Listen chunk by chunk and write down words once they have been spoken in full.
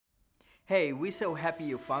Hey, we're so happy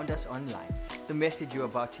you found us online. The message you're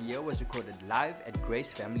about to hear was recorded live at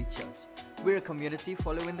Grace Family Church. We're a community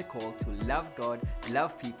following the call to love God,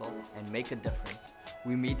 love people, and make a difference.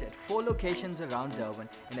 We meet at 4 locations around Durban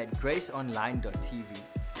and at graceonline.tv.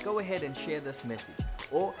 Go ahead and share this message,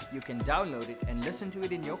 or you can download it and listen to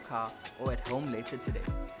it in your car or at home later today.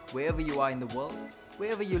 Wherever you are in the world,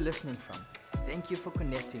 wherever you're listening from, thank you for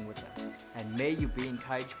connecting with us, and may you be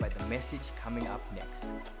encouraged by the message coming up next.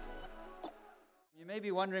 You may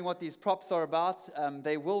be wondering what these props are about.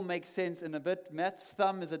 They will make sense in a bit. Matt's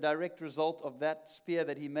thumb is a direct result of that spear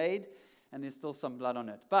that he made, and there's still some blood on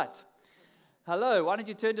it. But, hello, why don't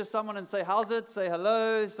you turn to someone and say, how's it? Say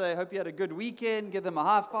hello, say, hope you had a good weekend. Give them a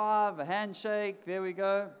high five, a handshake. There we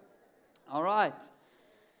go. All right.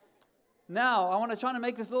 Now, I want to try to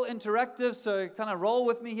make this a little interactive, so kind of roll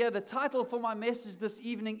with me here. The title for my message this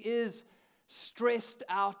evening is Stressed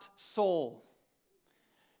Out Saul.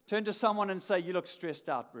 Turn to someone and say, you look stressed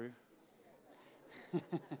out, bro.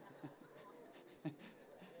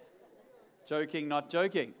 Joking, not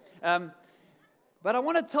joking. But I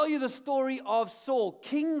want to tell you the story of Saul,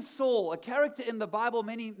 King Saul, a character in the Bible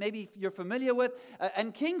maybe you're familiar with.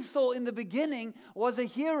 And King Saul in the beginning was a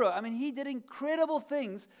hero. I mean, he did incredible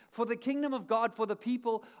things for the kingdom of God, for the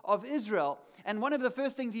people of Israel. And one of the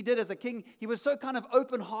first things he did as a king, he was so kind of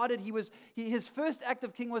open-hearted. His first act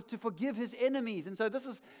of king was to forgive his enemies. And so this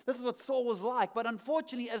is what Saul was like. But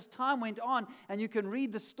unfortunately, as time went on, and you can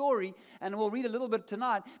read the story, and we'll read a little bit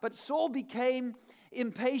tonight, but Saul became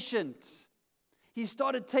impatient. He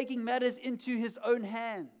started taking matters into his own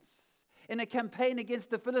hands. In a campaign against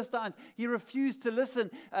the Philistines, he refused to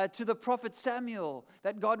listen to the prophet Samuel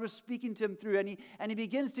that God was speaking to him through. And he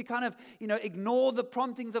begins to kind of, ignore the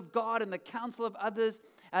promptings of God and the counsel of others.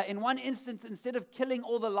 In one instance, instead of killing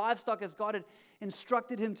all the livestock as God had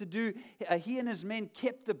instructed him to do, he and his men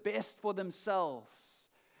kept the best for themselves.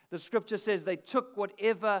 The scripture says they took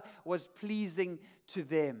whatever was pleasing to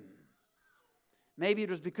them. Maybe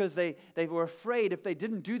it was because they were afraid if they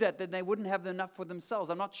didn't do that, then they wouldn't have enough for themselves.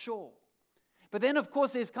 I'm not sure. But then, of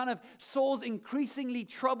course, there's kind of Saul's increasingly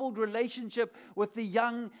troubled relationship with the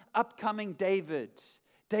young, upcoming David.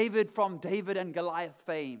 David from David and Goliath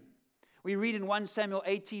fame. We read in 1 Samuel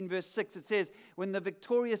 18, verse 6, it says, when the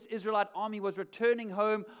victorious Israelite army was returning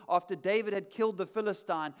home after David had killed the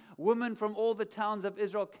Philistine, women from all the towns of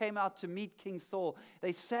Israel came out to meet King Saul.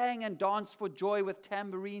 They sang and danced for joy with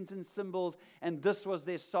tambourines and cymbals, and this was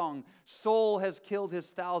their song: Saul has killed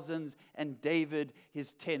his thousands, and David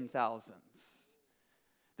his 10,000s.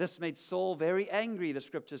 This made Saul very angry, the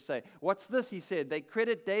scriptures say. What's this, he said. They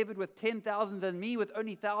credit David with 10,000s and me with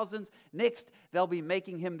only thousands. Next, they'll be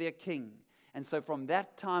making him their king. And so from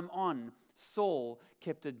that time on, Saul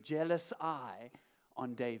kept a jealous eye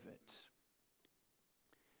on David.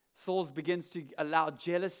 Saul begins to allow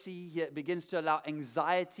jealousy, he begins to allow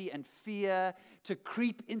anxiety and fear to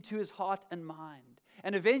creep into his heart and mind.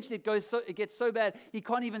 And eventually it gets so bad, he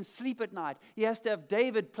can't even sleep at night. He has to have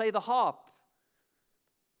David play the harp.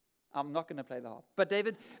 I'm not going to play the harp. But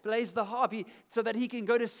David plays the harp so that he can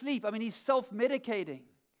go to sleep. I mean, he's self-medicating.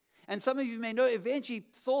 And some of you may know, eventually,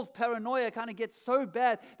 Saul's paranoia kind of gets so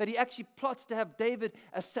bad that he actually plots to have David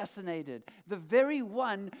assassinated. The very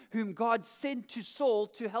one whom God sent to Saul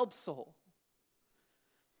to help Saul.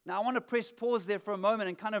 Now, I want to press pause there for a moment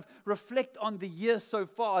and kind of reflect on the year so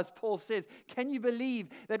far, as Paul says. Can you believe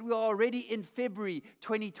that we are already in February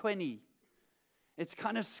 2020? It's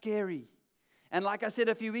kind of scary. And like I said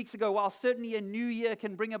a few weeks ago, while certainly a new year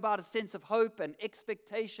can bring about a sense of hope and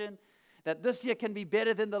expectation that this year can be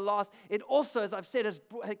better than the last, it also, as I've said,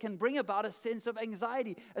 it can bring about a sense of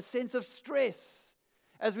anxiety, a sense of stress.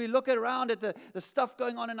 As we look around at the stuff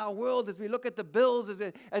going on in our world, as we look at the bills,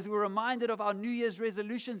 as we're reminded of our New Year's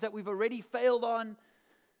resolutions that we've already failed on.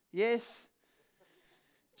 Yes,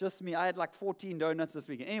 just me. I had like 14 donuts this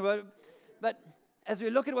weekend. Anyway, but as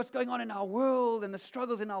we look at what's going on in our world and the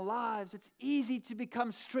struggles in our lives, it's easy to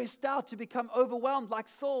become stressed out, to become overwhelmed like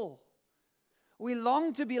Saul. We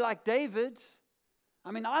long to be like David.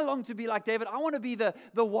 I mean, I long to be like David. I want to be the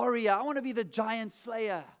warrior. I want to be the giant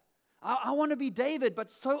slayer. I want to be David,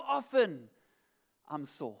 but so often I'm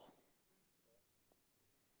Saul.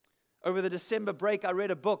 Over the December break, I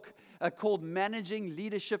read a book called Managing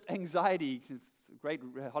Leadership Anxiety. great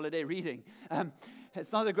holiday reading.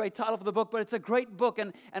 It's not a great title for the book, but it's a great book.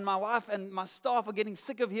 And my wife and my staff are getting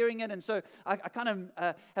sick of hearing it. And so I kind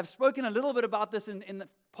of have spoken a little bit about this in the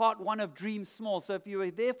part 1 of Dream Small. So if you were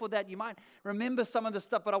there for that, you might remember some of the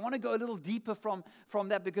stuff. But I want to go a little deeper from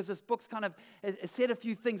that, because this book's kind of it said a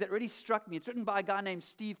few things that really struck me. It's written by a guy named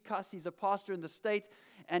Steve Cuss. He's a pastor in the States,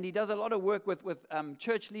 and he does a lot of work with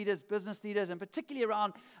church leaders, business leaders, and particularly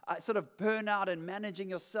around sort of burnout and managing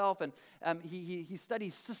yourself. And he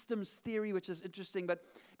studies systems theory, which is interesting.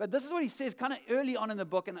 But this is what he says kind of early on in the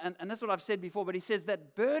book, and that's what I've said before. But he says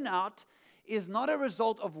that burnout is not a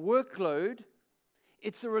result of workload.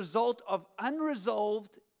 It's a result of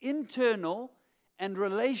unresolved internal and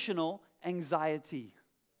relational anxiety.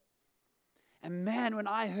 And man, when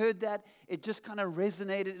I heard that, it just kind of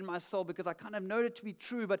resonated in my soul, because I kind of know it to be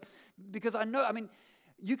true. But because I know,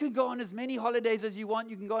 you can go on as many holidays as you want,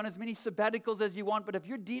 you can go on as many sabbaticals as you want, but if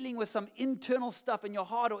you're dealing with some internal stuff in your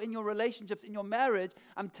heart or in your relationships, in your marriage,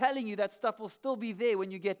 I'm telling you that stuff will still be there when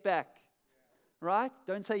you get back. Right?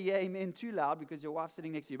 Don't say yeah, amen too loud, because your wife's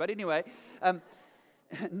sitting next to you. But anyway,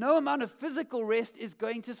 no amount of physical rest is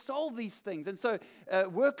going to solve these things. And so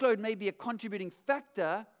workload may be a contributing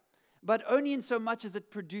factor, but only in so much as it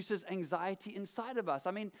produces anxiety inside of us.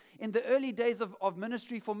 In the early days of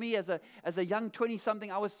ministry for me as a young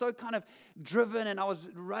 20-something, I was so kind of driven, and I was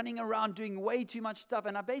running around doing way too much stuff.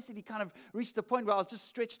 And I basically kind of reached the point where I was just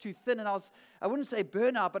stretched too thin, and I wouldn't say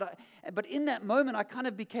burnout, but in that moment, I kind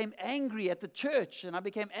of became angry at the church, and I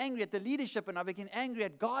became angry at the leadership, and I became angry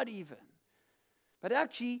at God even. But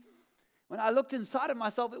actually, when I looked inside of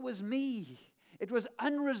myself, it was me. It was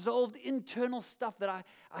unresolved internal stuff that I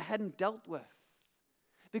hadn't dealt with.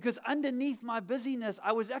 Because underneath my busyness,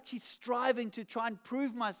 I was actually striving to try and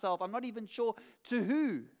prove myself. I'm not even sure to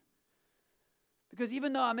who. Because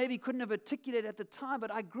even though I maybe couldn't have articulated at the time,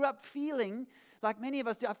 but I grew up feeling, like many of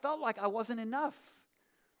us do, I felt like I wasn't enough.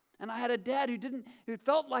 And I had a dad who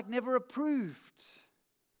felt like never approved.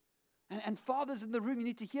 And fathers in the room, you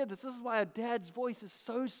need to hear this. This is why a dad's voice is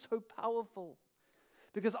so, so powerful.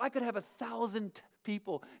 Because I could have 1,000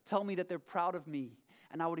 people tell me that they're proud of me,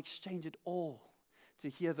 and I would exchange it all to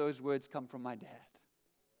hear those words come from my dad.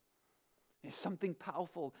 There's something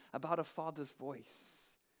powerful about a father's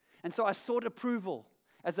voice. And so I sought approval.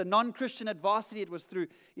 As a non-Christian at varsity, it was through,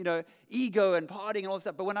 ego and partying and all that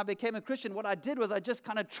stuff. But when I became a Christian, what I did was I just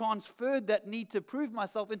kind of transferred that need to prove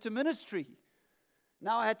myself into ministry.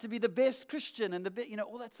 Now I had to be the best Christian and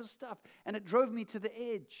all that sort of stuff. And it drove me to the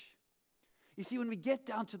edge. You see, when we get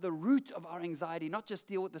down to the root of our anxiety, not just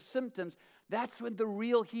deal with the symptoms, that's when the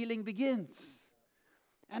real healing begins.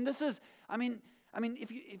 And this is,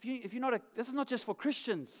 if you're not this is not just for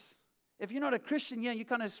Christians. If you're not a Christian, you're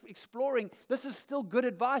kind of exploring, this is still good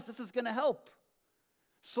advice. This is going to help.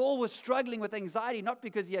 Saul was struggling with anxiety, not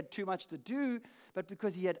because he had too much to do, but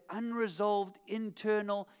because he had unresolved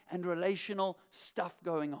internal and relational stuff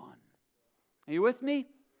going on. Are you with me?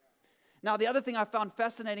 Now, the other thing I found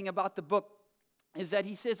fascinating about the book is that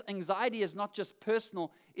he says anxiety is not just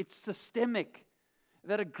personal, it's systemic.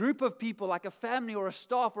 That a group of people, like a family or a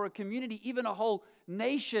staff or a community, even a whole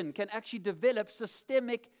nation, can actually develop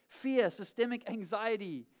systemic fear, systemic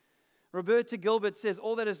anxiety. Roberta Gilbert says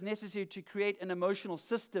all that is necessary to create an emotional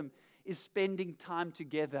system is spending time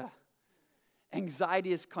together.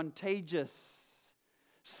 Anxiety is contagious.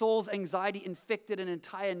 Saul's anxiety infected an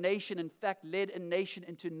entire nation, in fact, led a nation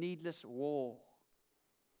into needless war.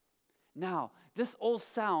 Now, this all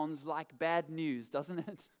sounds like bad news, doesn't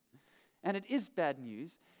it? And it is bad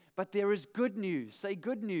news, but there is good news. Say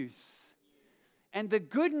good news. And the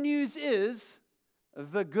good news is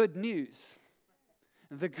the good news.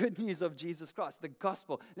 The good news of Jesus Christ, the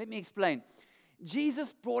gospel. Let me explain.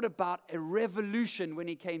 Jesus brought about a revolution when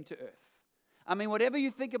he came to earth. Whatever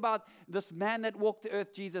you think about this man that walked the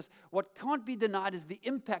earth, Jesus, what can't be denied is the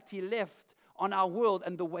impact he left on our world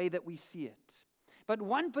and the way that we see it. But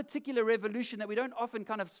one particular revolution that we don't often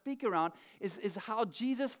kind of speak around is how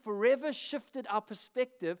Jesus forever shifted our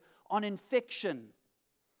perspective on infection.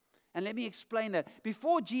 And let me explain that.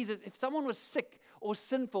 Before Jesus, if someone was sick or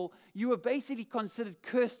sinful, you were basically considered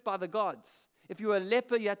cursed by the gods. If you were a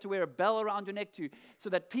leper, you had to wear a bell around your neck so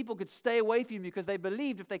that people could stay away from you, because they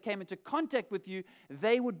believed if they came into contact with you,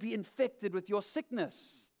 they would be infected with your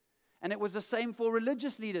sickness. And it was the same for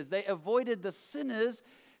religious leaders. They avoided the sinners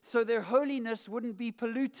so their holiness wouldn't be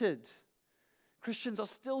polluted. Christians are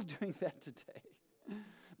still doing that today.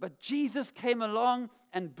 But Jesus came along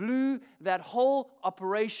and blew that whole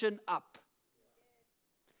operation up.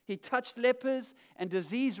 He touched lepers and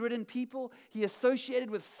disease-ridden people. He associated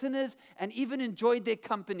with sinners and even enjoyed their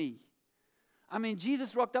company. I mean,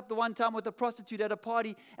 Jesus rocked up the one time with a prostitute at a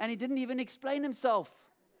party, and he didn't even explain himself.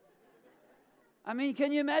 I mean,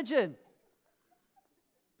 can you imagine?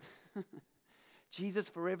 Jesus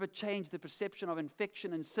forever changed the perception of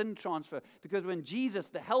infection and sin transfer, because when Jesus,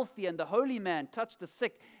 the healthy and the holy man, touched the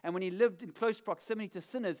sick, and when he lived in close proximity to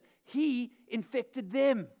sinners, he infected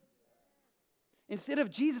them. Instead of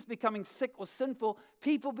Jesus becoming sick or sinful,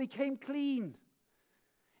 people became clean.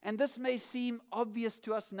 And this may seem obvious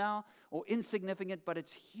to us now or insignificant, but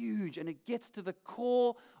it's huge, and it gets to the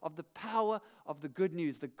core of the power of the good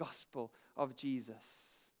news, the gospel of Jesus.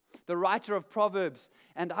 The writer of Proverbs,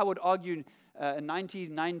 and I would argue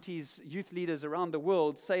 1990s youth leaders around the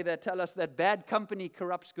world tell us that bad company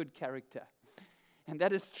corrupts good character. And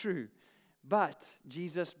that is true. But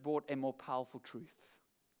Jesus brought a more powerful truth.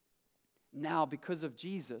 Now, because of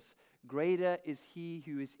Jesus, greater is he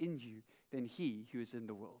who is in you than he who is in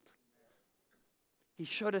the world. He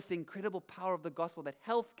showed us the incredible power of the gospel, that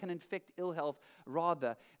health can infect ill health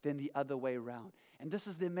rather than the other way around. And this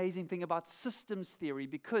is the amazing thing about systems theory,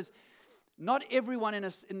 because not everyone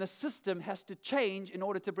in the system has to change in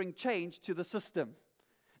order to bring change to the system.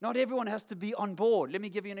 Not everyone has to be on board. Let me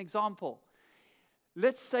give you an example.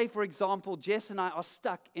 Let's say, for example, Jess and I are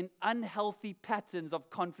stuck in unhealthy patterns of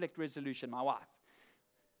conflict resolution, my wife.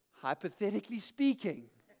 Hypothetically speaking,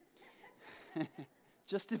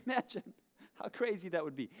 just imagine how crazy that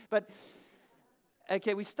would be. But,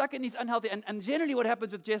 okay, we're stuck in these unhealthy, and generally what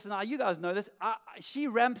happens with Jess and I, you guys know this, she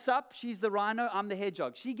ramps up, she's the rhino, I'm the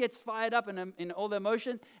hedgehog. She gets fired up in all the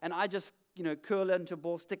emotion, and I just, curl into a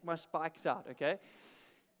ball, stick my spikes out, okay?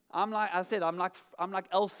 I'm like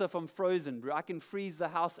Elsa from Frozen. I can freeze the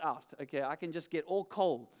house out, okay? I can just get all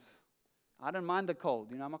cold. I don't mind the cold,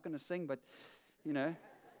 I'm not going to sing, but, the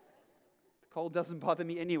cold doesn't bother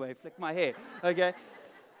me anyway. Flick my hair, okay?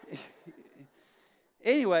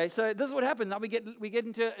 Anyway, so this is what happens. Now we get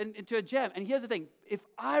into a jam. And here's the thing. If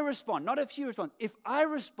I respond, not if she responds, if I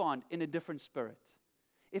respond in a different spirit,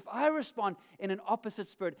 if I respond in an opposite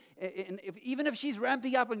spirit, even if she's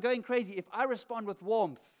ramping up and going crazy, if I respond with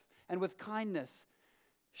warmth and with kindness,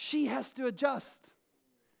 she has to adjust.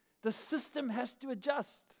 The system has to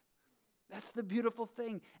adjust. That's the beautiful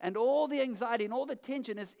thing. And all the anxiety and all the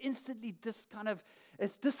tension is instantly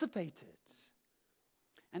it's dissipated.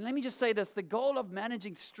 And let me just say this, the goal of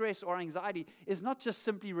managing stress or anxiety is not just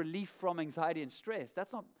simply relief from anxiety and stress.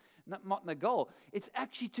 That's not the goal. It's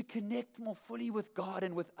actually to connect more fully with God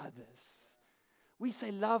and with others. We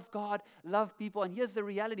say love God, love people, and here's the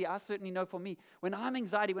reality, I certainly know for me, when I'm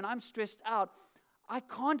anxiety, when I'm stressed out, I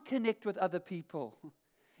can't connect with other people.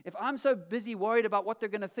 If I'm so busy worried about what they're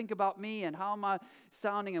going to think about me and how am I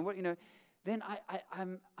sounding and what, then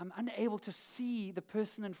I'm unable to see the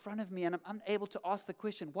person in front of me, and I'm unable to ask the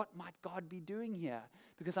question, what might God be doing here?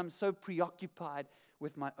 Because I'm so preoccupied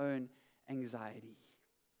with my own anxiety.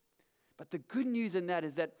 But the good news in that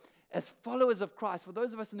is that as followers of Christ, for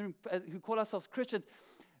those of us in the room who call ourselves Christians,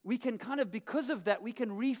 we can because of that, we can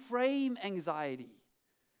reframe anxiety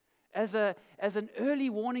as an early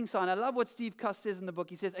warning sign. I love what Steve Cuss says in the book.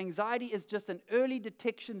 He says, anxiety is just an early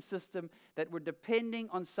detection system that we're depending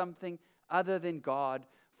on something other than God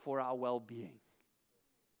for our well-being.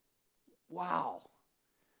 Wow.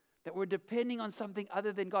 That we're depending on something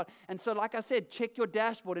other than God. And so, like I said, check your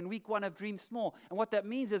dashboard in week 1 of Dream Small. And what that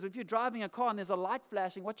means is if you're driving a car and there's a light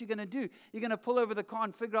flashing, what you're going to do, you're going to pull over the car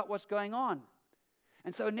and figure out what's going on.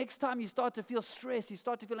 And so next time you start to feel stress, you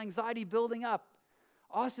start to feel anxiety building up,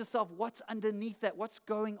 ask yourself, what's underneath that? What's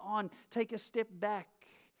going on? Take a step back.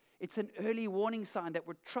 It's an early warning sign that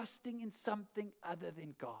we're trusting in something other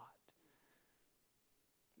than God.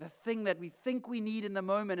 The thing that we think we need in the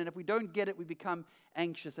moment, and if we don't get it, we become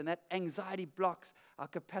anxious. And that anxiety blocks our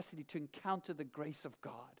capacity to encounter the grace of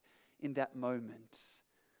God in that moment.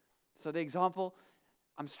 So the example,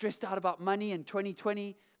 I'm stressed out about money in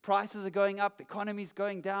 2020. Prices are going up, economy's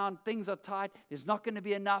going down, things are tight, there's not going to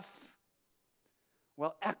be enough.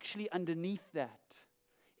 Well, actually underneath that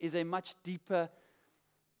is a much deeper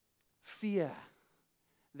fear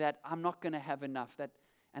that I'm not going to have enough.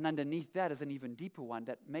 And underneath that is an even deeper one,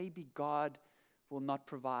 that maybe God will not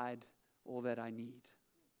provide all that I need.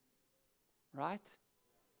 Right?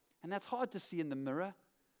 And that's hard to see in the mirror,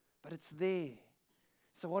 but it's there.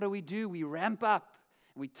 So what do? We ramp up.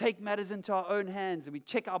 And we take matters into our own hands, and we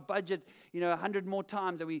check our budget, 100 more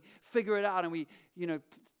times, and we figure it out, and we,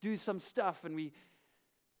 do some stuff, and we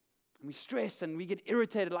stress, and we get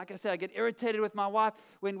irritated. Like I said, I get irritated with my wife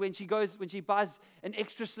when she buys an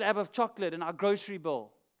extra slab of chocolate in our grocery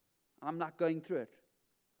bill. I'm not going through it.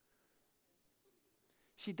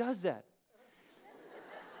 She does that.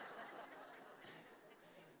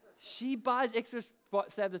 She buys extra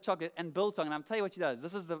slabs of chocolate and biltong, and I'll tell you what she does.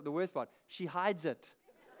 This is the worst part. She hides it.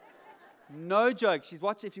 No joke.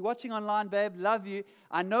 If you're watching online, babe, love you.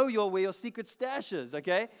 I know where your secret stash is,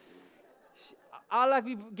 okay? I like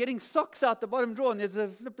be getting socks out the bottom drawer, and there's a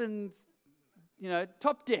flipping,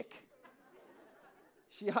 top deck.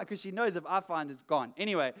 Because she knows if I find it's gone.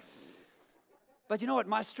 Anyway. But you know what?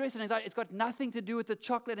 My stress and anxiety, it's got nothing to do with the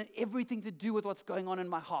chocolate and everything to do with what's going on in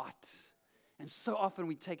my heart. And so often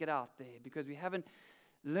we take it out there because we haven't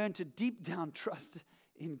learned to deep down trust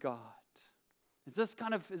in God. Is this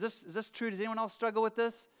true? Does anyone else struggle with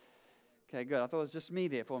this? Okay, good. I thought it was just me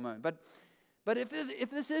there for a moment. But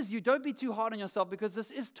if this is you, don't be too hard on yourself because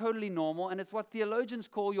this is totally normal, and it's what theologians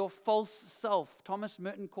call your false self. Thomas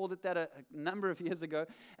Merton called it that a number of years ago,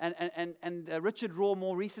 and Richard Rohr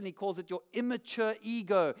more recently calls it your immature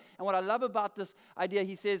ego. And what I love about this idea,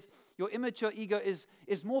 he says, your immature ego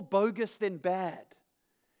is more bogus than bad.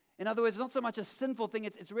 In other words, it's not so much a sinful thing,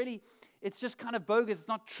 it's just kind of bogus. It's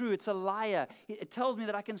not true. It's a liar. It tells me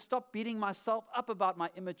that I can stop beating myself up about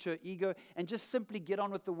my immature ego and just simply get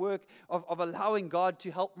on with the work of allowing God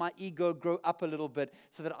to help my ego grow up a little bit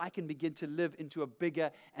so that I can begin to live into a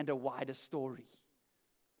bigger and a wider story.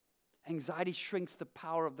 Anxiety shrinks the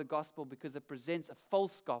power of the gospel because it presents a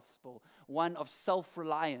false gospel, one of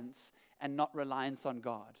self-reliance and not reliance on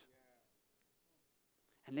God.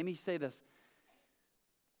 And let me say this.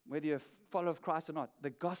 Whether you're a follower of Christ or not, the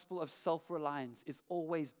gospel of self-reliance is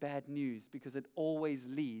always bad news because it always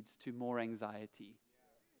leads to more anxiety.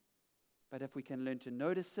 But if we can learn to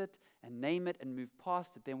notice it and name it and move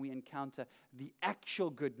past it, then we encounter the actual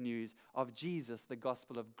good news of Jesus, the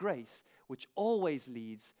gospel of grace, which always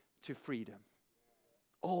leads to freedom.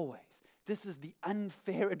 Always. This is the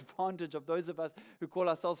unfair advantage of those of us who call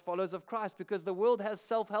ourselves followers of Christ because the world has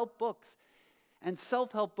self-help books. And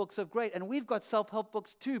self-help books are great. And we've got self-help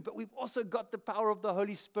books too, but we've also got the power of the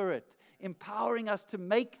Holy Spirit empowering us to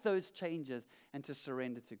make those changes and to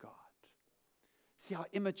surrender to God. See how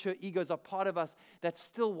immature egos are part of us that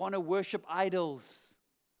still want to worship idols.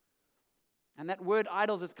 And that word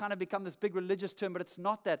idols has kind of become this big religious term, but it's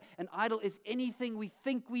not that. An idol is anything we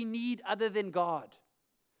think we need other than God.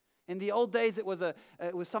 In the old days, it was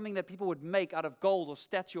something that people would make out of gold or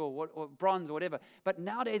statue or bronze or whatever. But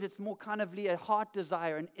nowadays, it's more kind of a heart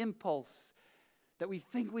desire, an impulse that we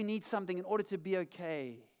think we need something in order to be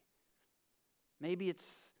okay. Maybe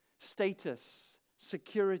it's status,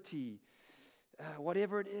 security,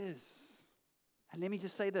 whatever it is. And let me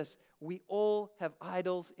just say this. We all have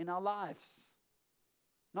idols in our lives.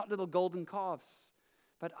 Not little golden calves,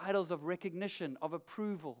 but idols of recognition, of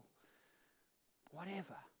approval,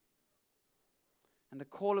 whatever. And the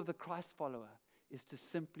call of the Christ follower is to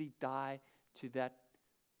simply die to that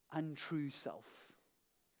untrue self,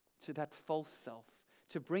 to that false self,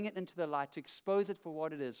 to bring it into the light, to expose it for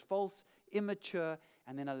what it is, false, immature,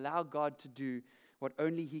 and then allow God to do what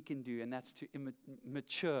only He can do, and that's to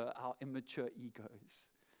mature our immature egos.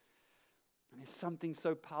 And there's something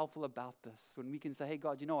so powerful about this when we can say, hey,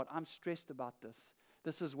 God, you know what? I'm stressed about this.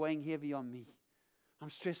 This is weighing heavy on me. I'm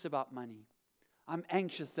stressed about money. I'm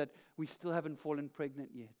anxious that we still haven't fallen pregnant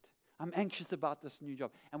yet. I'm anxious about this new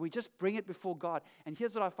job. And we just bring it before God. And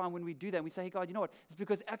here's what I find when we do that. We say, hey, God, you know what? It's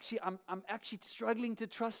because actually I'm actually struggling to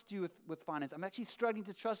trust you with finance. I'm actually struggling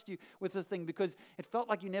to trust you with this thing because it felt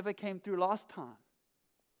like you never came through last time.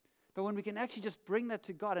 But when we can actually just bring that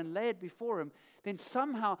to God and lay it before Him, then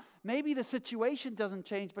somehow, maybe the situation doesn't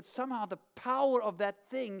change, but somehow the power of that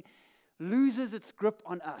thing loses its grip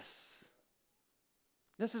on us.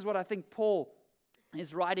 This is what I think Paul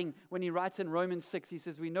is writing when he writes in Romans 6. He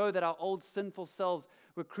says, we know that our old sinful selves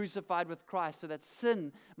were crucified with Christ so that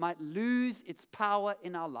sin might lose its power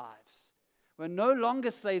in our lives. We're no longer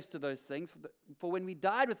slaves to those things, for when we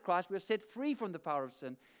died with Christ, we were set free from the power of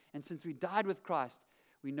sin. And since we died with Christ,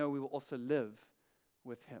 we know we will also live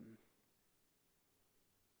with Him.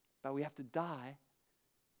 But we have to die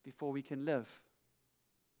before we can live.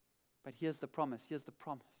 But here's the promise. Here's the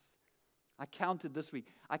promise. I counted this week.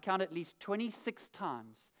 I counted at least 26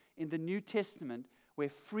 times in the New Testament where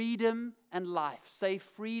freedom and life, say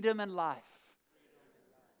freedom and life,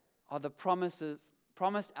 are the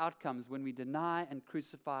promised outcomes when we deny and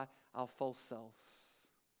crucify our false selves.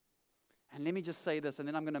 And let me just say this, and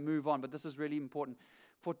then I'm going to move on, but this is really important.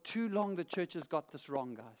 For too long, the church has got this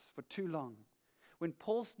wrong, guys. For too long. When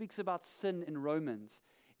Paul speaks about sin in Romans,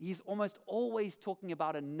 he's almost always talking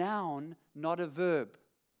about a noun, not a verb.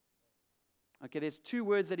 Okay, there's two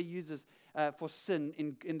words that he uses for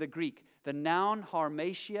sin in the Greek. The noun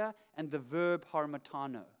harmatia and the verb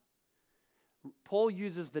harmatano. Paul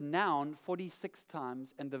uses the noun 46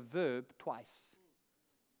 times and the verb twice.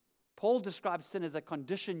 Paul describes sin as a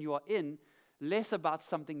condition you are in, less about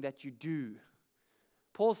something that you do.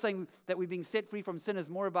 Paul's saying that we're being set free from sin is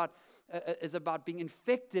more about being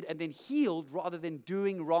infected and then healed rather than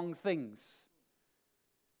doing wrong things.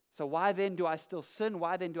 So why then do I still sin?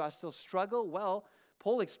 Why then do I still struggle? Well,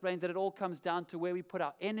 Paul explains that it all comes down to where we put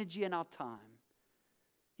our energy and our time.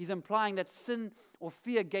 He's implying that sin or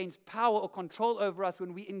fear gains power or control over us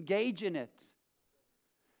when we engage in it.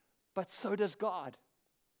 But so does God.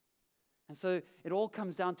 And so it all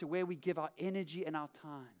comes down to where we give our energy and our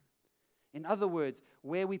time. In other words,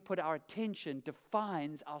 where we put our attention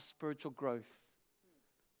defines our spiritual growth.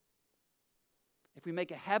 If we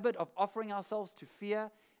make a habit of offering ourselves to fear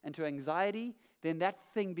and to anxiety, then that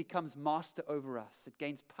thing becomes master over us. It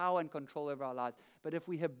gains power and control over our lives. But if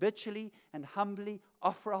we habitually and humbly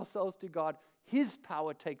offer ourselves to God, His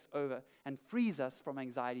power takes over and frees us from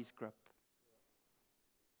anxiety's grip.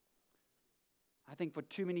 I think for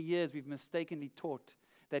too many years we've mistakenly taught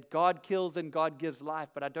that God kills and God gives life,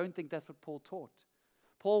 but I don't think that's what Paul taught.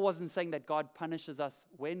 Paul wasn't saying that God punishes us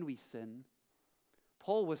when we sin.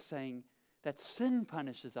 Paul was saying that sin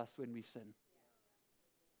punishes us when we sin.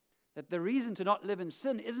 That the reason to not live in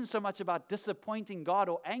sin isn't so much about disappointing God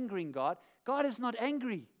or angering God. God is not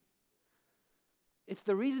angry. It's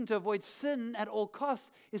the reason to avoid sin at all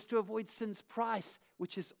costs is to avoid sin's price,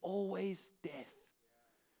 which is always death.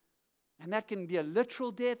 And that can be a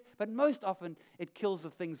literal death, but most often it kills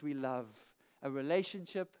the things we love. A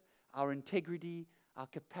relationship, our integrity, our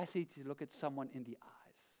capacity to look at someone in the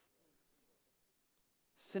eyes.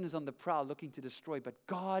 Sin is on the prowl looking to destroy, but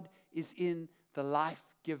God is in the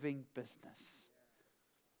life-giving business.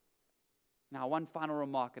 Now, one final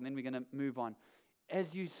remark, and then we're going to move on.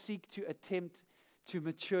 As you seek to attempt to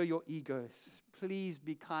mature your egos, please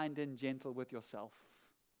be kind and gentle with yourself.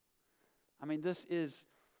 I mean,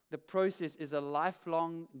 the process is a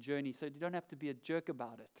lifelong journey, so you don't have to be a jerk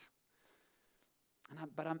about it.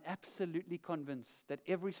 But I'm absolutely convinced that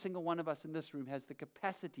every single one of us in this room has the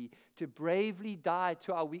capacity to bravely die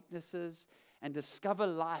to our weaknesses and discover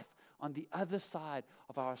life on the other side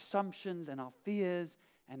of our assumptions and our fears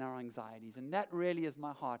and our anxieties. And that really is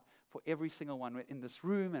my heart for every single one in this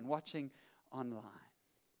room and watching online.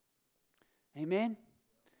 Amen?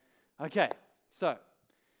 Okay, so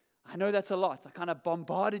I know that's a lot. I kind of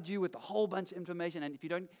bombarded you with a whole bunch of information, and if you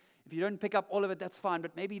don't pick up all of it, that's fine,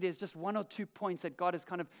 but maybe there's just one or two points that God has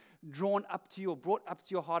kind of drawn up to you or brought up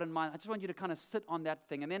to your heart and mind. I just want you to kind of sit on that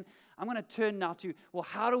thing, and then I'm going to turn now to, well,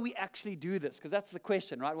 how do we actually do this? Because that's the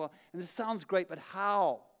question, right? Well, and this sounds great, but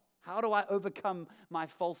how? How do I overcome my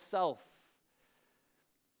false self?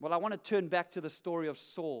 Well, I want to turn back to the story of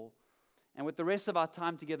Saul. And with the rest of our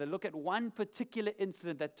time together, look at one particular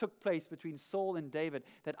incident that took place between Saul and David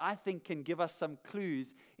that I think can give us some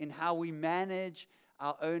clues in how we manage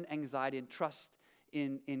our own anxiety and trust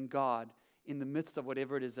in God in the midst of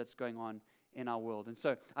whatever it is that's going on in our world. And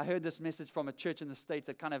so I heard this message from a church in the States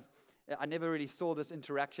that I never really saw this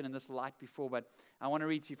interaction in this light before, but I want to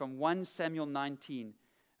read to you from 1 Samuel 19,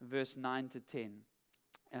 verse 9 to 10.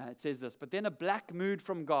 It says this, "But then a black mood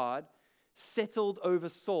from God settled over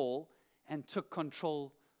Saul and took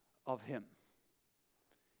control of him."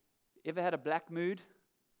 Ever had a black mood?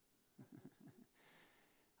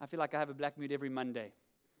 I feel like I have a black mood every Monday.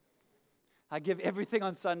 I give everything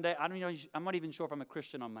on Sunday. I'm not even sure if I'm a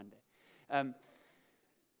Christian on Monday. Have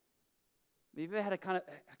you ever had I kind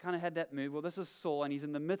of had that mood? Well, this is Saul, and he's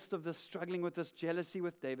in the midst of this, struggling with this jealousy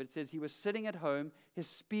with David. It says he was sitting at home, his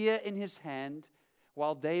spear in his hand,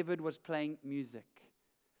 while David was playing music.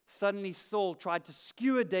 Suddenly Saul tried to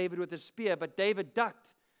skewer David with his spear, but David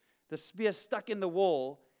ducked. The spear stuck in the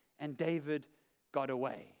wall, and David got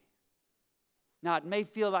away. Now, it may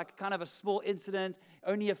feel like kind of a small incident,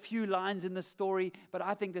 only a few lines in the story, but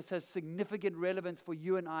I think this has significant relevance for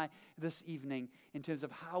you and I this evening in terms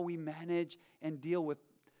of how we manage and deal with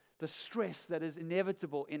the stress that is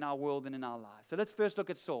inevitable in our world and in our lives. So let's first look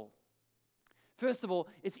at Saul. First of all,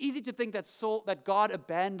 it's easy to think that God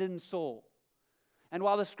abandoned Saul. And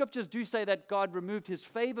while the scriptures do say that God removed his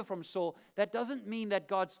favor from Saul, that doesn't mean that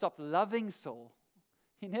God stopped loving Saul.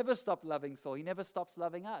 He never stopped loving Saul. He never stops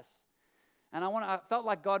loving us. And I felt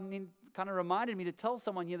like God kind of reminded me to tell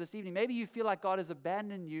someone here this evening, maybe you feel like God has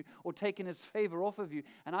abandoned you or taken his favor off of you.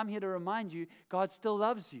 And I'm here to remind you, God still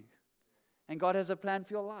loves you. And God has a plan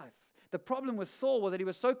for your life. The problem with Saul was that he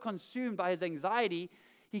was so consumed by his anxiety,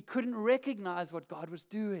 he couldn't recognize what God was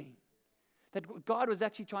doing. That God was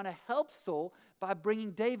actually trying to help Saul by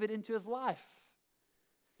bringing David into his life.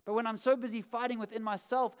 But when I'm so busy fighting within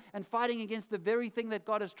myself and fighting against the very thing that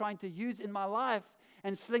God is trying to use in my life,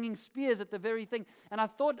 and slinging spears at the very thing. And I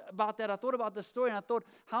thought about that. I thought about the story, and I thought,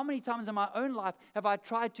 how many times in my own life have I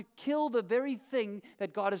tried to kill the very thing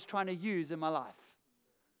that God is trying to use in my life?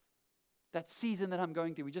 That season that I'm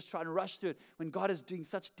going through. We just try to rush through it when God is doing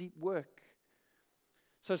such deep work.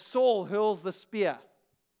 So Saul hurls the spear.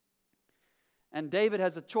 And David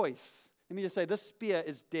has a choice. Let me just say, this spear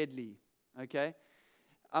is deadly. Okay?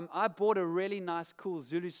 I bought a really nice, cool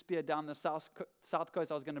Zulu spear down the south coast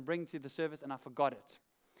I was going to bring to the service, and I forgot it.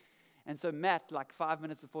 And so Matt, like 5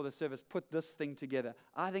 minutes before the service, put this thing together.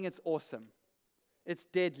 I think it's awesome. It's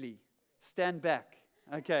deadly. Stand back.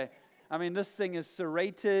 Okay? I mean, this thing is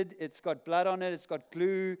serrated. It's got blood on it. It's got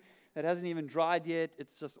glue that hasn't even dried yet.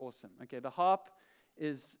 It's just awesome. Okay, the harp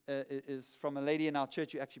is from a lady in our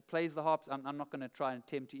church who actually plays the harps. I'm not going to try and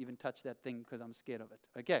attempt to even touch that thing because I'm scared of it.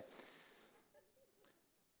 Okay.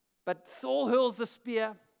 But Saul hurls the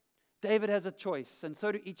spear. David has a choice, and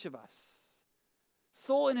so do each of us.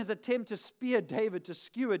 Saul, in his attempt to spear David, to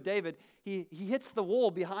skewer David, he hits the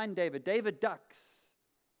wall behind David. David ducks.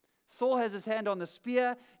 Saul has his hand on the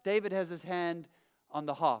spear. David has his hand on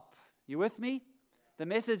the harp. You with me? The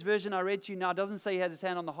Message version I read to you now doesn't say he had his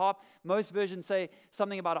hand on the harp. Most versions say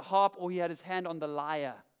something about a harp, or he had his hand on the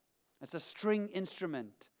lyre. It's a string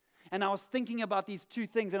instrument. And I was thinking about these two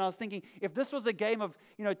things, and I was thinking, if this was a game of,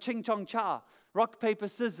 ching chong cha, rock, paper,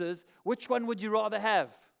 scissors, which one would you rather have?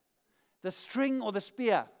 The string or the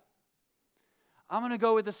spear? I'm going to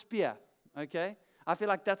go with the spear, okay? I feel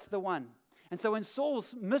like that's the one. And so when Saul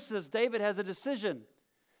misses, David has a decision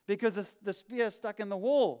because the spear is stuck in the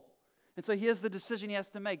wall. And so here's the decision he has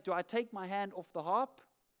to make. Do I take my hand off the harp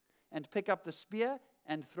and pick up the spear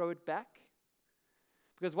and throw it back?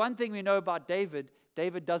 Because one thing we know about David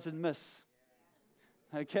doesn't miss.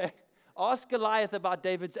 Okay? Ask Goliath about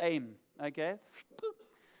David's aim. Okay?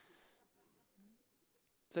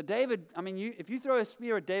 So David, if you throw a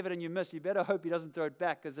spear at David and you miss, you better hope he doesn't throw it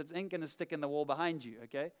back because it ain't going to stick in the wall behind you.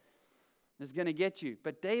 Okay? It's going to get you.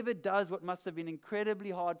 But David does what must have been incredibly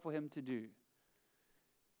hard for him to do.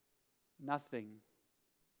 Nothing.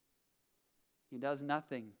 He does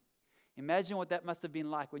nothing. Imagine what that must have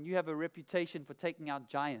been like when you have a reputation for taking out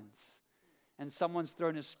giants and someone's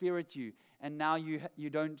thrown a spear at you and now you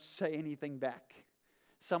don't say anything back.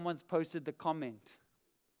 Someone's posted the comment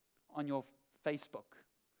on your Facebook.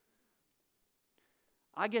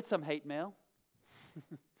 I get some hate mail.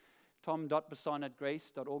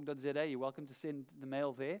 Tom.Basson@grace.org.za. You're welcome to send the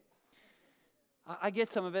mail there. I get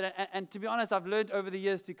some of it. And to be honest, I've learned over the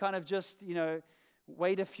years to kind of just,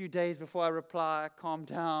 wait a few days before I reply, calm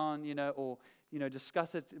down, or,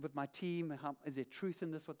 discuss it with my team. Is there truth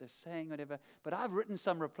in this, what they're saying, whatever. But I've written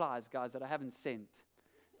some replies, guys, that I haven't sent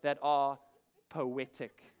that are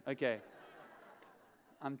poetic. Okay.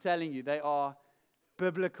 I'm telling you, they are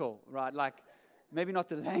biblical, right? Like, maybe not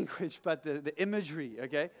the language, but the imagery,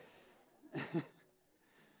 okay?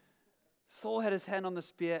 Saul had his hand on the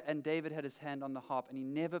spear and David had his hand on the harp, and he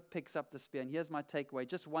never picks up the spear. And here's my takeaway,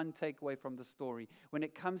 just one takeaway from the story. When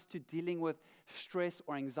it comes to dealing with stress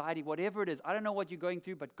or anxiety, whatever it is, I don't know what you're going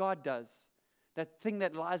through, but God does. That thing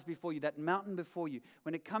that lies before you, that mountain before you.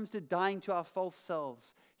 When it comes to dying to our false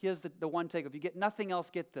selves, here's the one takeaway. If you get nothing else,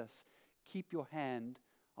 get this. Keep your hand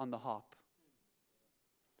on the harp.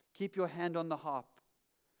 Keep your hand on the harp.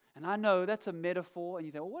 And I know that's a metaphor, and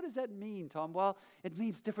you think, well, what does that mean, Tom? Well, it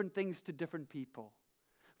means different things to different people.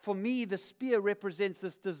 For me, the spear represents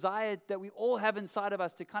this desire that we all have inside of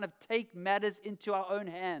us to kind of take matters into our own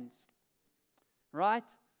hands, right?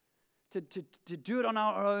 To do it on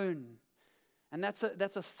our own. And that's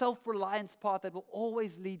a self-reliance path that will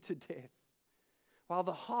always lead to death. While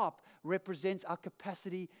the harp represents our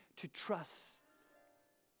capacity to trust.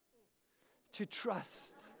 To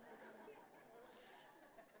trust.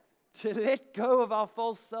 To let go of our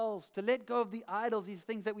false selves, to let go of the idols, these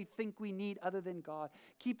things that we think we need other than God.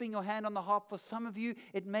 Keeping your hand on the harp, for some of you,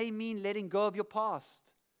 it may mean letting go of your past.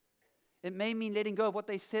 It may mean letting go of what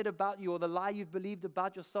they said about you or the lie you've believed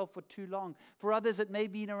about yourself for too long. For others, it may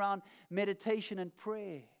be around meditation and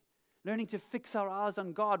prayer. Learning to fix our eyes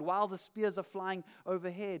on God while the spears are flying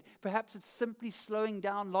overhead. Perhaps it's simply slowing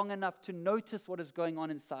down long enough to notice what is going on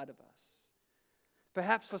inside of us.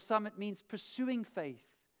 Perhaps for some, it means pursuing faith.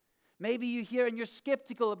 Maybe you're here and you're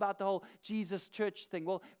skeptical about the whole Jesus church thing.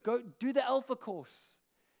 Well, go do the Alpha course.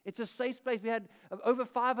 It's a safe place. We had over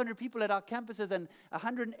 500 people at our campuses and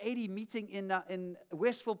 180 meeting in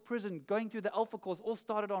Westfield Prison going through the Alpha course. All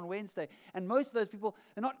started on Wednesday. And most of those people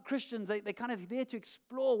are not Christians. They're kind of there to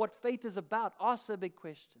explore what faith is about. Ask the big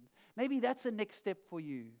questions. Maybe that's the next step for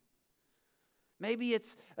you. Maybe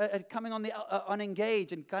it's coming on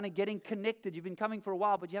Engage and kind of getting connected. You've been coming for a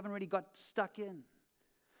while, but you haven't really got stuck in.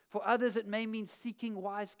 For others, it may mean seeking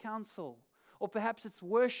wise counsel. Or perhaps it's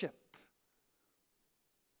worship.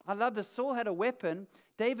 I love this. Saul had a weapon.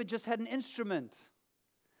 David just had an instrument.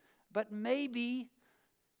 But maybe,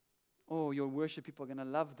 oh, your worship people are going to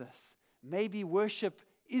love this. Maybe worship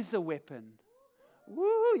is a weapon.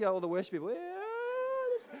 Woo, yeah, all the worship people.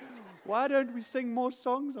 Yes. Why don't we sing more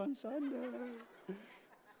songs on Sunday?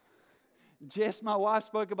 Jess, my wife,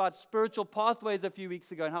 spoke about spiritual pathways a few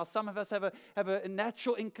weeks ago and how some of us have a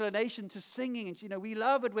natural inclination to singing. And, we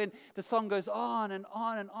love it when the song goes on and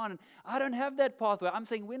on and on. And I don't have that pathway. I'm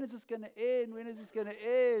saying, when is this going to end? When is this going to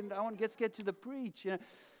end? I want to get to the preach,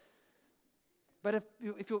 But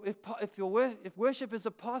if worship is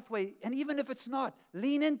a pathway, and even if it's not,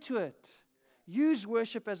 lean into it. Use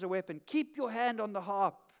worship as a weapon. Keep your hand on the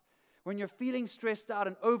harp when you're feeling stressed out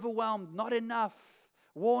and overwhelmed, not enough,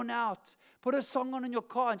 worn out. Put a song on in your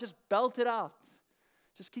car and just belt it out.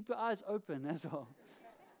 Just keep your eyes open, that's all.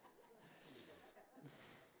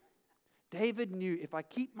 David knew, if I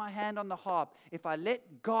keep my hand on the harp, if I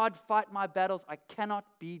let God fight my battles, I cannot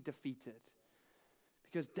be defeated.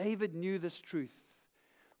 Because David knew this truth,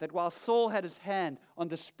 that while Saul had his hand on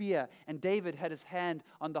the spear and David had his hand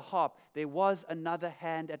on the harp, there was another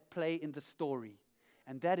hand at play in the story,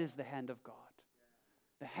 and that is the hand of God.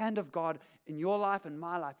 The hand of God in your life and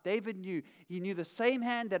my life. David knew. He knew the same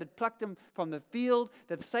hand that had plucked him from the field,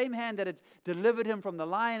 that same hand that had delivered him from the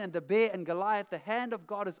lion and the bear and Goliath. The hand of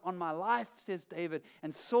God is on my life, says David,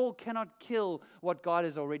 and Saul cannot kill what God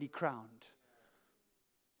has already crowned.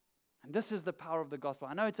 And this is the power of the gospel.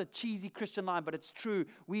 I know it's a cheesy Christian line, but it's true.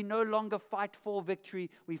 We no longer fight for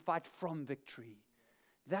victory, we fight from victory.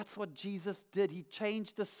 That's what Jesus did. He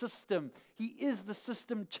changed the system. He is the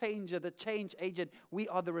system changer, the change agent. We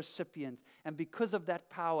are the recipients. And because of that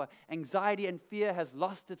power, anxiety and fear has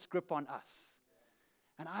lost its grip on us.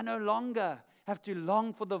 And I no longer have to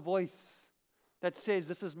long for the voice that says,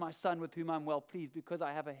 this is my son with whom I'm well pleased, because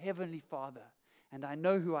I have a heavenly Father. And I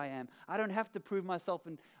know who I am. I don't have to prove myself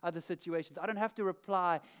in other situations. I don't have to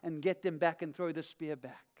reply and get them back and throw the spear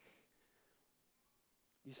back.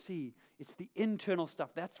 You see, it's the internal stuff.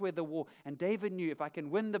 That's where the war. And David knew, if I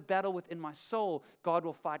can win the battle within my soul, God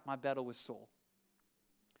will fight my battle with Saul.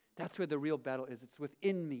 That's where the real battle is. It's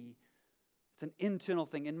within me. It's an internal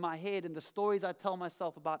thing. In my head, in the stories I tell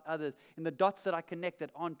myself about others, in the dots that I connect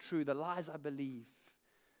that aren't true, the lies I believe.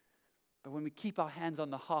 But when we keep our hands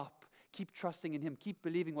on the harp, keep trusting in Him, keep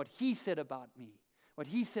believing what He said about me, what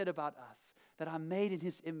He said about us, that I'm made in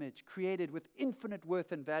His image, created with infinite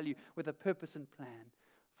worth and value, with a purpose and plan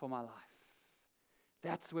for my life.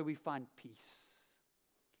 That's where we find peace,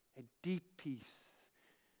 a deep peace.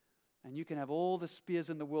 And you can have all the spears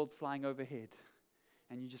in the world flying overhead,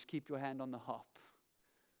 and you just keep your hand on the harp.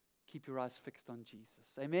 Keep your eyes fixed on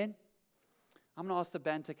Jesus. Amen? I'm going to ask the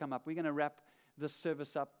band to come up. We're going to wrap this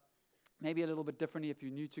service up maybe a little bit differently if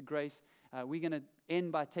you're new to Grace. We're going to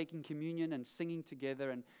end by taking communion and singing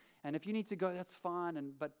together. And if you need to go, that's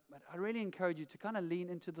fine. But I really encourage you to kind of lean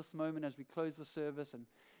into this moment as we close the service. And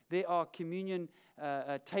there are communion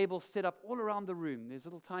tables set up all around the room. There's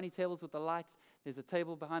little tiny tables with the lights. There's a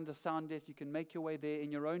table behind the sound desk. You can make your way there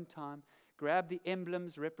in your own time. Grab the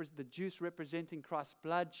emblems, the juice representing Christ's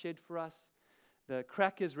blood shed for us. The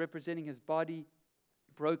crackers representing His body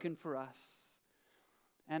broken for us.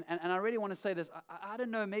 And I really want to say this. I don't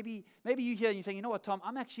know, maybe you hear and you're saying, you know what, Tom,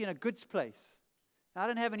 I'm actually in a good place. I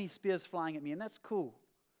don't have any spears flying at me, and that's cool.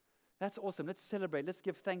 That's awesome. Let's celebrate. Let's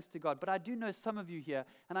give thanks to God. But I do know some of you here,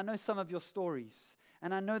 and I know some of your stories.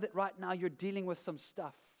 And I know that right now you're dealing with some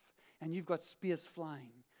stuff, and you've got spears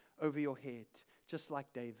flying over your head, just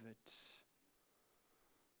like David.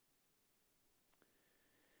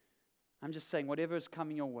 I'm just saying, whatever is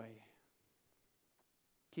coming your way,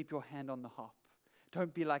 keep your hand on the harp.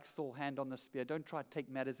 Don't be like Saul, hand on the spear. Don't try to take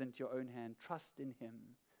matters into your own hand. Trust in Him.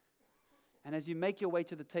 And as you make your way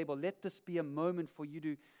to the table, let this be a moment for you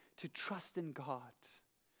to trust in God.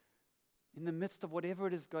 In the midst of whatever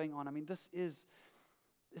it is going on. I mean, this is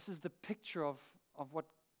the picture of what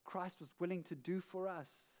Christ was willing to do for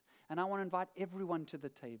us. And I want to invite everyone to the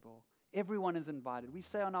table. Everyone is invited. We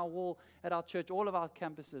say on our wall at our church, all of our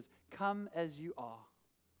campuses, come as you are.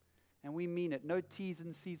 And we mean it. No T's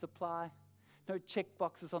and C's apply. No check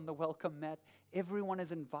boxes on the welcome mat. Everyone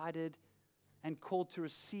is invited and called to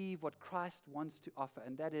receive what Christ wants to offer.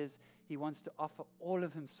 And that is, He wants to offer all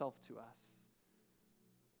of Himself to us.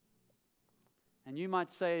 And you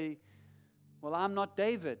might say, well, I'm not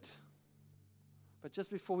David. But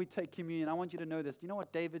just before we take communion, I want you to know this. Do you know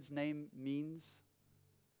what David's name means?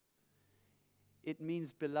 It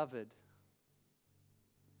means beloved.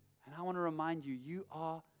 And I want to remind you, you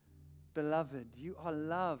are Beloved, you are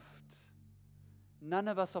loved. None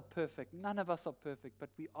of us are perfect. None of us are perfect, but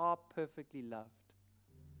we are perfectly loved.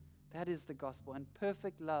 That is the gospel. And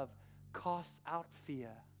perfect love casts out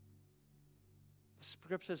fear. The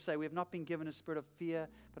scriptures say we have not been given a spirit of fear,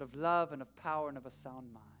 but of love and of power and of a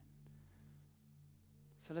sound mind.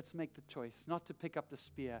 So let's make the choice not to pick up the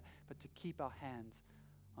spear, but to keep our hands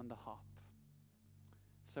on the harp.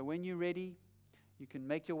 So when you're ready, you can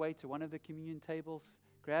make your way to one of the communion tables,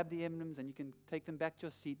 grab the emblems, and you can take them back to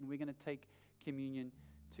your seat, and we're going to take communion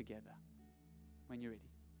together when you're ready.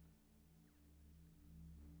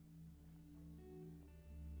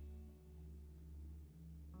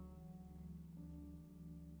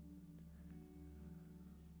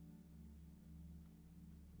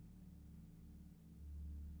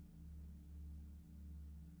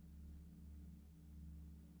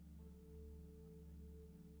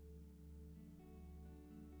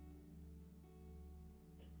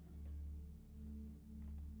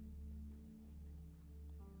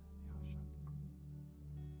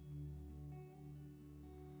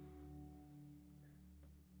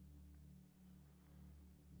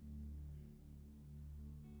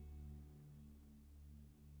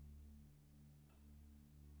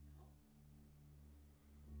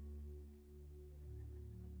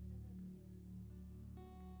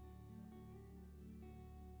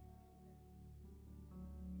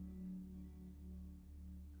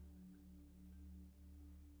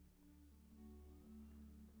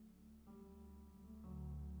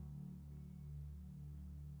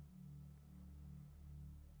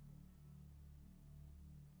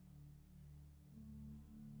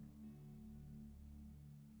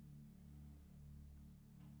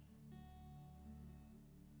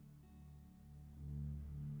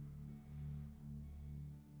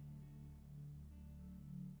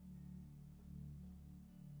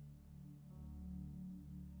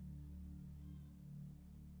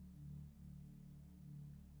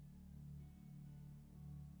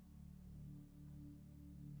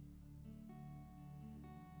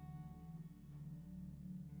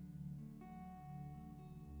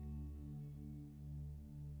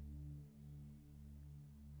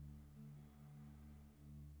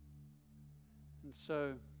 And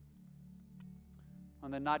so,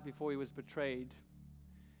 on the night before he was betrayed,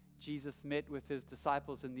 Jesus met with his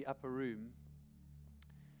disciples in the upper room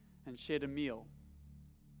and shared a meal.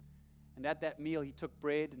 And at that meal, he took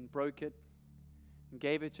bread and broke it and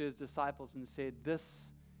gave it to his disciples and said,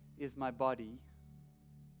 "This is my body,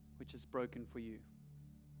 which is broken for you.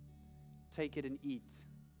 Take it and eat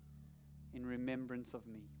in remembrance of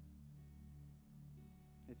me."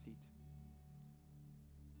 Let's eat.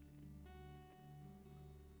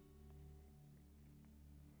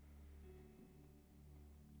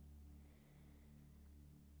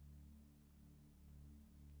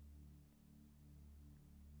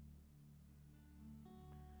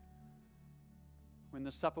 When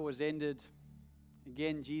the supper was ended,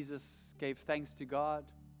 again Jesus gave thanks to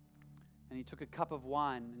God, and he took a cup of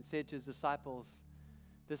wine and said to his disciples,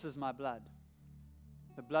 "This is my blood,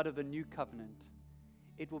 the blood of the new covenant.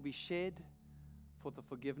 It will be shed for the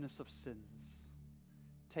forgiveness of sins.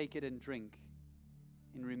 Take it and drink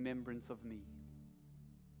in remembrance of me."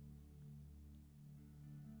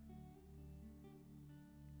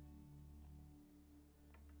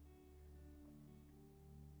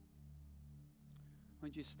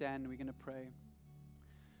 Won't you stand? We're going to pray.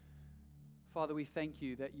 Father, we thank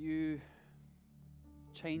you that you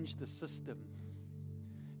changed the system.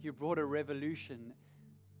 You brought a revolution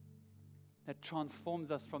that transforms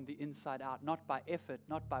us from the inside out, not by effort,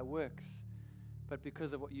 not by works, but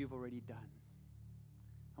because of what you've already done.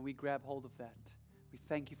 And we grab hold of that. We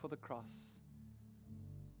thank you for the cross.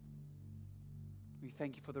 We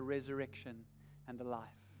thank you for the resurrection and the life.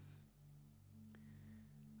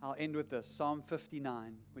 I'll end with this, Psalm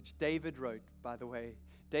 59, which David wrote, by the way.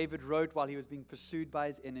 David wrote while he was being pursued by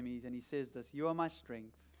his enemies, and he says this, "You are my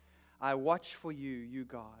strength. I watch for you, you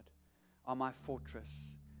God, are my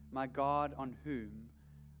fortress, my God on whom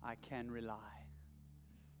I can rely."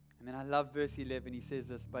 And then I love verse 11. He says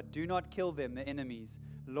this, "But do not kill them, the enemies,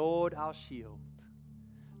 Lord our shield."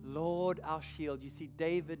 Lord our shield. You see,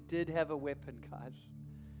 David did have a weapon, guys.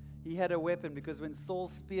 He had a weapon because when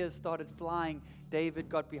Saul's spears started flying, David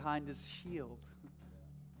got behind his shield.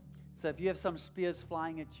 So if you have some spears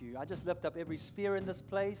flying at you, I just lift up every spear in this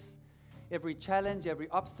place, every challenge, every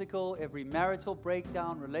obstacle, every marital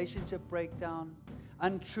breakdown, relationship breakdown,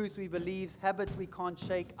 untruth we believe, habits we can't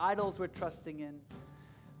shake, idols we're trusting in.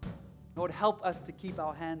 Lord, help us to keep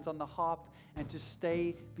our hands on the harp and to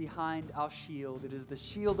stay behind our shield. It is the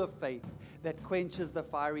shield of faith that quenches the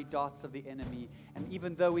fiery darts of the enemy. And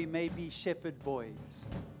even though we may be shepherd boys,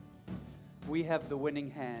 we have the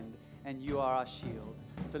winning hand, and you are our shield.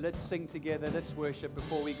 So let's sing together, let's worship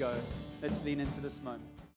before we go. Let's lean into this moment.